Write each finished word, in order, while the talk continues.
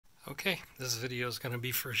Okay, this video is going to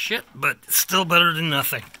be for shit, but it's still better than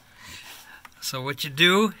nothing. So what you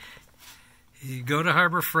do, you go to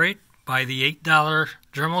Harbor Freight, buy the $8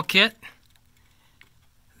 Dremel kit.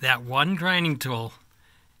 That one grinding tool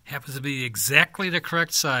happens to be exactly the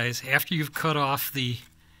correct size after you've cut off the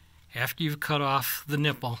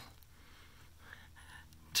nipple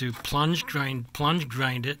to plunge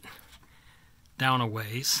grind it down a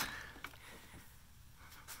ways.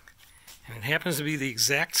 And it happens to be the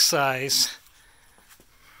exact size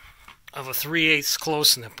of a 3/8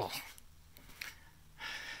 close nipple.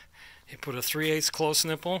 You put a 3/8 close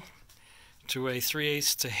nipple to a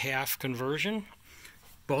 3/8 to half conversion,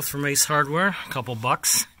 both from Ace Hardware, a couple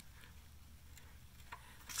bucks.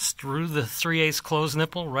 Screw the 3/8 close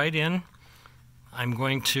nipple right in. I'm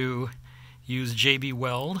going to use JB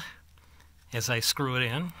Weld as I screw it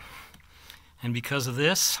in. And because of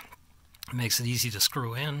this, it makes it easy to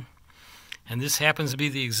screw in. And this happens to be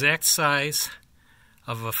the exact size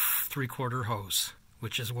of a 3/4 hose,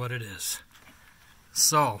 which is what it is.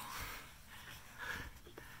 So,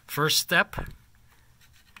 first step,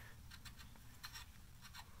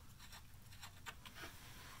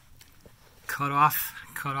 cut off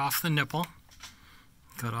the nipple.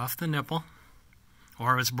 Cut off the nipple,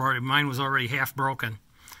 or it's mine was already half broken.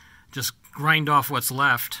 Just grind off what's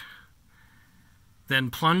left. Then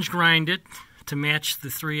plunge grind it to match the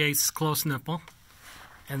 3/8 close nipple,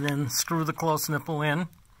 and then screw the close nipple in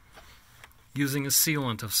using a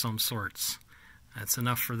sealant of some sorts. That's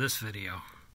enough for this video.